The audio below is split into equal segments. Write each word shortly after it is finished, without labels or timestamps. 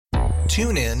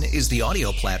TuneIn is the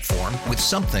audio platform with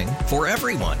something for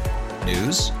everyone.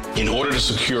 News. In order to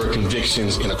secure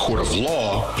convictions in a court of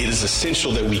law, it is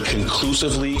essential that we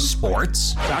conclusively.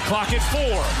 Sports. Shot clock at 4.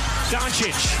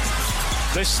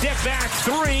 Doncic. The step back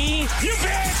 3. You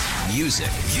bet. Music.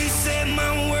 You set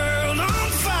my world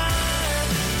on fire.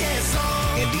 Yes,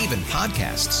 and even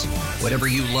podcasts. Whatever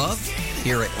you love,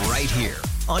 hear it right here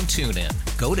on TuneIn.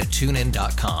 Go to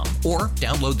TuneIn.com or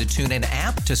download the TuneIn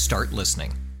app to start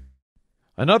listening.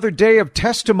 Another day of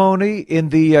testimony in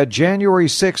the January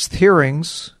 6th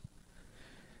hearings.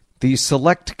 The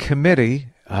Select Committee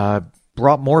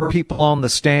brought more people on the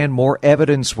stand. More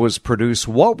evidence was produced.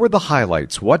 What were the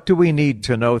highlights? What do we need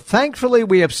to know? Thankfully,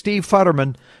 we have Steve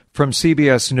Futterman from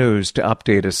CBS News to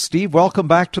update us. Steve, welcome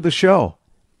back to the show.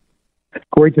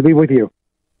 Great to be with you.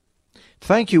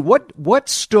 Thank you. What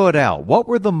stood out? What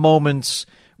were the moments?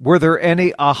 Were there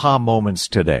any aha moments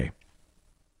today?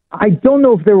 I don't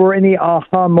know if there were any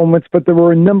aha moments, but there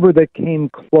were a number that came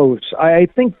close. I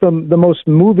think the most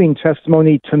moving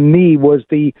testimony to me was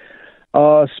the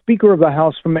Speaker of the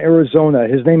House from Arizona.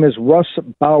 His name is Russ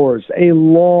Bowers, a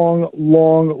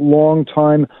long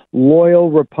time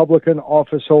loyal Republican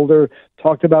office holder,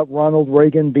 talked about Ronald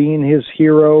Reagan being his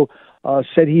hero,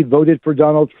 said he voted for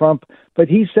Donald Trump, but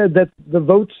he said that the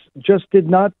votes just did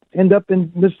not end up in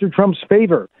Mr. Trump's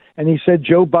favor. And he said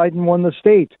Joe Biden won the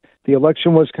state. The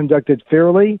election was conducted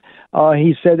fairly.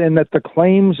 He said, and that the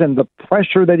claims and the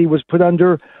pressure that he was put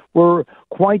under were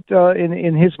quite,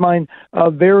 in his mind,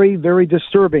 very, very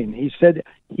disturbing. He said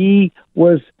he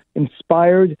was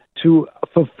inspired to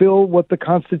fulfill what the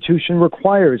Constitution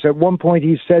requires. At one point,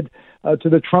 he said to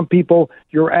the Trump people,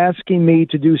 "You're asking me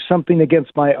to do something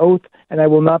against my oath, and I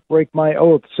will not break my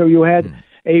oath." So you had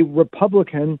a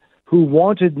Republican who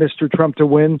wanted Mr. Trump to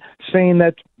win, saying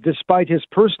that despite his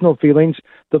personal feelings,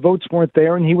 the votes weren't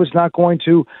there and he was not going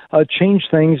to change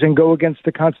things and go against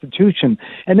the Constitution.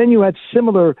 And then you had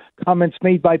similar comments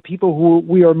made by people who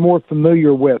we are more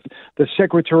familiar with. The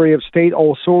Secretary of State,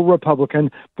 also a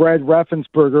Republican, Brad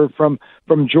Raffensperger from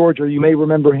Georgia. You may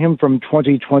remember him from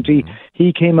 2020.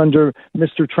 He came under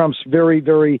Mr. Trump's very,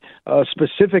 very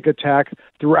specific attack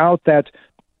throughout that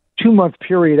 2-month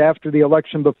period after the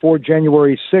election before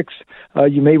January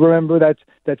 6th. You may remember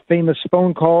that famous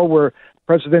phone call where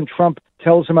President Trump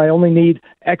tells him, "I only need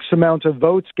X amount of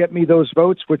votes, get me those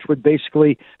votes," which would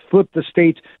basically flip the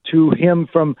state to him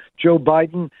from Joe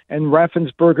Biden. And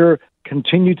Raffensperger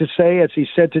continued to say, as he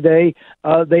said today,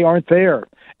 they aren't there.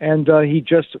 And he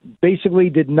just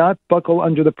basically did not buckle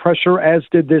under the pressure, as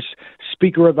did this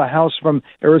Speaker of the House from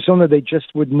Arizona. They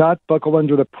just would not buckle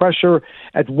under the pressure.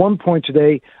 At one point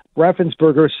today,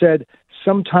 Raffensperger said,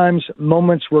 "Sometimes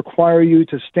moments require you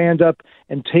to stand up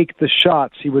and take the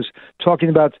shots." He was talking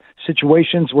about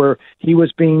situations where he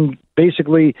was being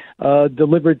basically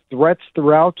delivered threats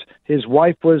throughout. His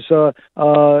wife was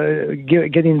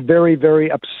getting very, very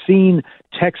obscene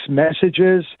text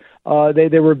messages.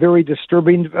 They were very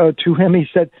disturbing to him. He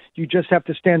said, "You just have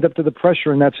to stand up to the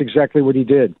pressure," and that's exactly what he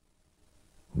did.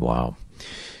 Wow.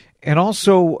 And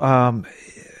also,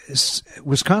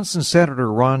 Wisconsin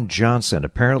Senator Ron Johnson,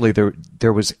 apparently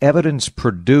there was evidence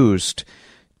produced,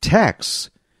 texts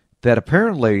that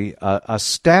apparently a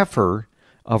staffer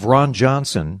of Ron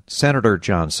Johnson, Senator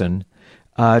Johnson,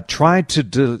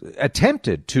 attempted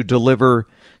to deliver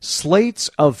slates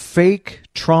of fake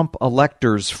Trump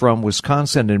electors from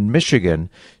Wisconsin and Michigan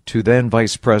to then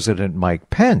Vice President Mike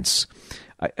Pence.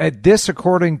 This,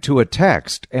 according to a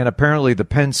text, and apparently the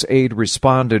Pence aide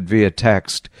responded via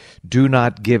text, "Do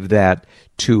not give that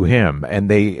to him." And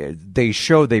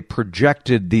they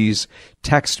projected these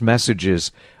text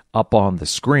messages up on the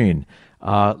screen.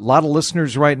 A lot of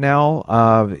listeners right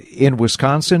now in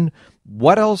Wisconsin.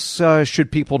 What else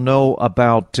should people know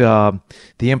about the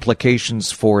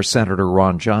implications for Senator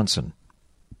Ron Johnson?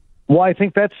 Well, I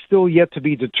think that's still yet to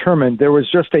be determined. There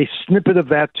was just a snippet of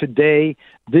that today.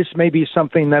 This may be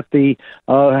something that the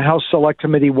House Select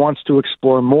Committee wants to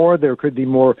explore more. There could be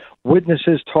more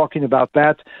witnesses talking about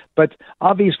that. But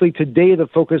obviously today the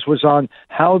focus was on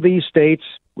how these states,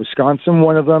 Wisconsin,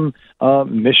 one of them,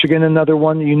 Michigan, another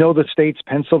one, you know the states,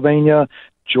 Pennsylvania,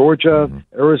 Georgia,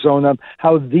 Arizona,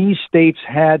 how these states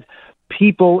had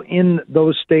people in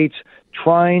those states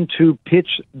trying to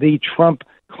pitch the Trump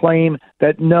claim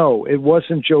that no, it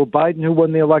wasn't Joe Biden who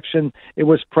won the election, it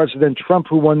was President Trump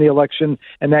who won the election,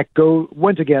 and that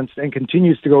went against and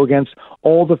continues to go against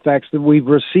all the facts that we've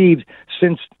received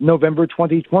since November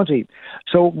 2020.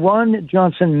 So Ron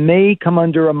Johnson may come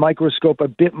under a microscope a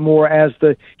bit more as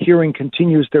the hearing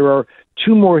continues. There are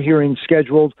 2 more hearings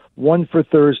scheduled, one for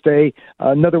Thursday,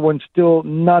 another one still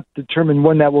not determined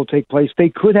when that will take place. They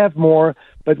could have more,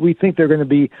 but we think they're going to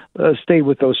be stay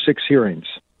with those 6 hearings.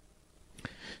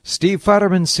 Steve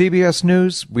Futterman, CBS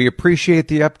News. We appreciate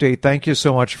the update. Thank you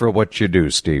so much for what you do,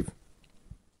 Steve.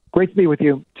 Great to be with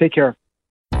you. Take care.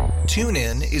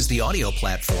 TuneIn is the audio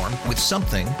platform with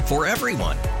something for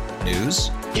everyone. News.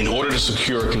 In order to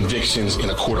secure convictions in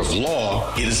a court of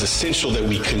law, it is essential that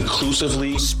we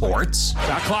conclusively. Sports.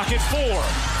 Shot clock at 4.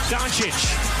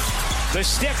 Doncic. The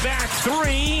step back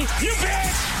 3. You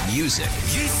bet. Music.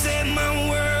 You set my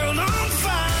world on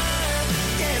fire.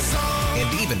 Yes,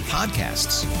 and even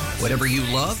podcasts. Whatever you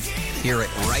love, hear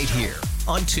it right here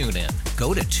on TuneIn.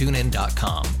 Go to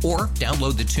TuneIn.com or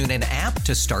download the TuneIn app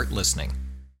to start listening.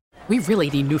 We really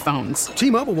need new phones.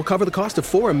 T-Mobile will cover the cost of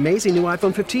 4 amazing new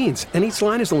iPhone 15s, and each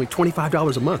line is only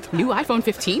 $25 a month. New iPhone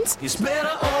 15s? it's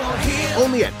better over here.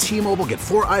 Only at T-Mobile, get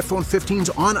 4 iPhone 15s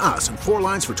on us and 4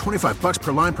 lines for $25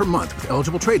 per line per month with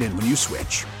eligible trade-in when you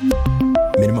switch.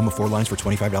 Minimum of 4 lines for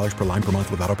 $25 per line per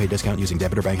month with autopay discount using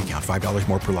debit or bank account. $5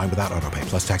 more per line without autopay,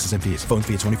 plus taxes and fees. Phone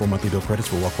fee at 24 monthly bill credits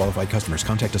for well-qualified customers.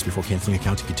 Contact us before canceling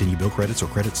account to continue bill credits or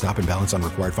credit stop and balance on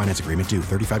required finance agreement due.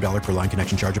 $35 per line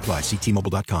connection charge applies. See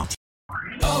T-Mobile.com.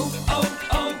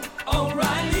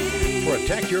 O'Reilly.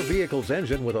 Protect your vehicle's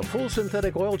engine with a full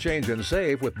synthetic oil change and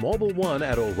save with Mobile One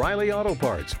at O'Reilly Auto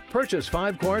Parts. Purchase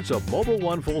 5 quarts of Mobile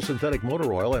One full synthetic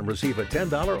motor oil and receive a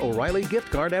 $10 O'Reilly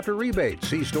gift card after rebate.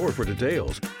 See store for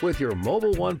details. With your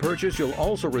Mobile One purchase, you'll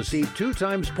also receive 2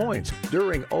 times points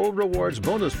during O Rewards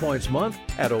Bonus Points Month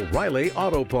at O'Reilly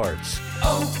Auto Parts.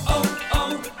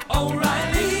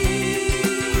 O'Reilly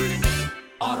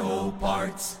Auto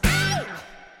Parts.